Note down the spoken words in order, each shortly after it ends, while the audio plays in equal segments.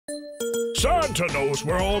Santa knows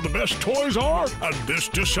where all the best toys are, and this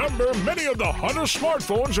December, many of the hottest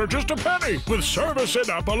smartphones are just a penny with service at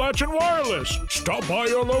Appalachian Wireless. Stop by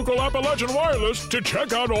your local Appalachian Wireless to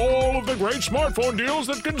check out all of the great smartphone deals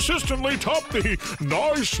that consistently top the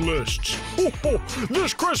nice lists.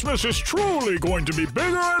 This Christmas is truly going to be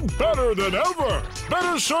bigger and better than ever.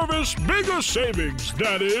 Better service, bigger savings,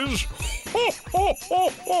 that is.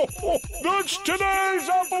 That's today's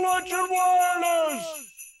Appalachian Wireless.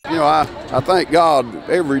 You know, I thank God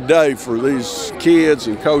every day for these kids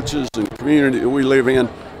and coaches and community that we live in.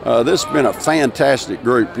 This has been a fantastic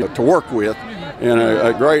group to work with in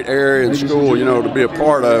a great area and school, you know, to be a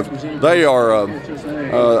part of. They are,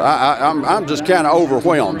 I'm just kind of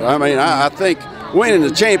overwhelmed. I mean, I think winning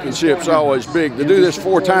the championship's always big. To do this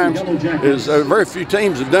 4 times is very few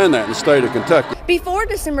teams have done that in the state of Kentucky. Before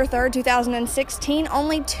December 3rd, 2016,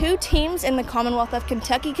 only 2 teams in the Commonwealth of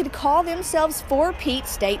Kentucky could call themselves 4-peat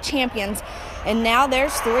state champions. And now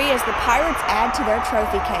there's 3 as the Pirates add to their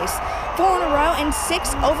trophy case. 4 in a row and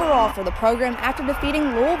 6 overall for the program after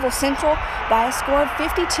defeating Louisville Central by a score of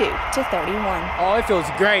 52-31. Oh, it feels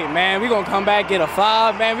great, man. We're going to come back, get a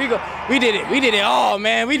 5, man. We did it. We did it all,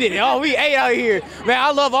 man. We did it all. We ate out here. Man,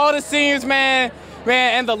 I love all the seniors, man.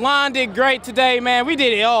 Man, and the line did great today, man. We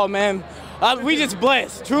did it all, man. We just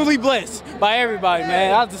blessed, truly blessed by everybody,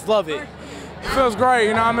 man. I just love it. It feels great,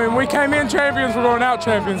 you know. I mean, we came in champions, we're going out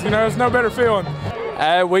champions, you know. It's no better feeling.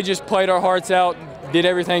 We just played our hearts out, did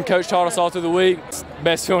everything Coach taught us all through the week. It's the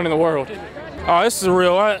best feeling in the world. Oh, this is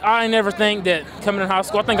real. I never think that coming in high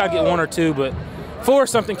school, I think I'd get 1 or 2, but 4 is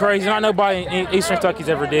something crazy. Not nobody in Eastern Kentucky's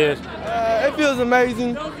ever did. It feels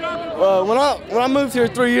amazing. When I moved here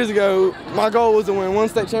 3 years ago, my goal was to win 1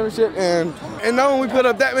 state championship, and knowing we put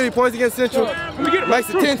up that many points against Central makes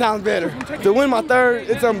it 10 times better. To win my 3rd,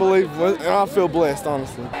 it's unbelievable, and I feel blessed,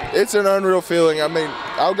 honestly. It's an unreal feeling. I mean,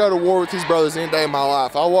 I'll go to war with these brothers any day of my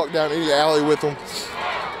life. I'll walk down any alley with them.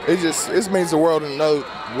 It means the world to know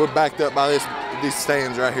we're backed up by these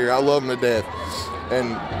stands right here. I love them to death,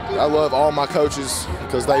 and I love all my coaches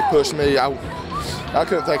because they push me. I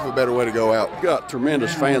couldn't think of a better way to go out. Got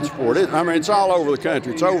tremendous fan support. I mean, it's all over the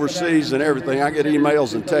country. It's overseas and everything. I get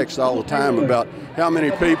emails and texts all the time about how many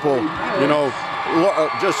people, you know,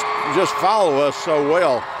 just follow us so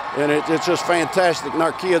well. And it's just fantastic, and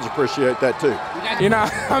our kids appreciate that too. You know,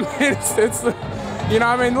 I mean, it's you know,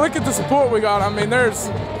 I mean, look at the support we got. I mean,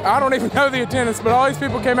 I don't even know the attendance, but all these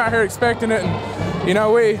people came out here expecting it, and you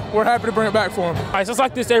know, we're happy to bring it back for them. All right, so it's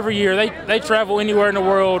like this every year. They travel anywhere in the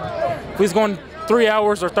world. Who's going 3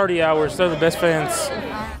 hours or 30 hours? They're the best fans.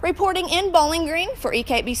 Reporting in Bowling Green for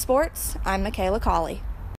EKB Sports, I'm Michaela Colley.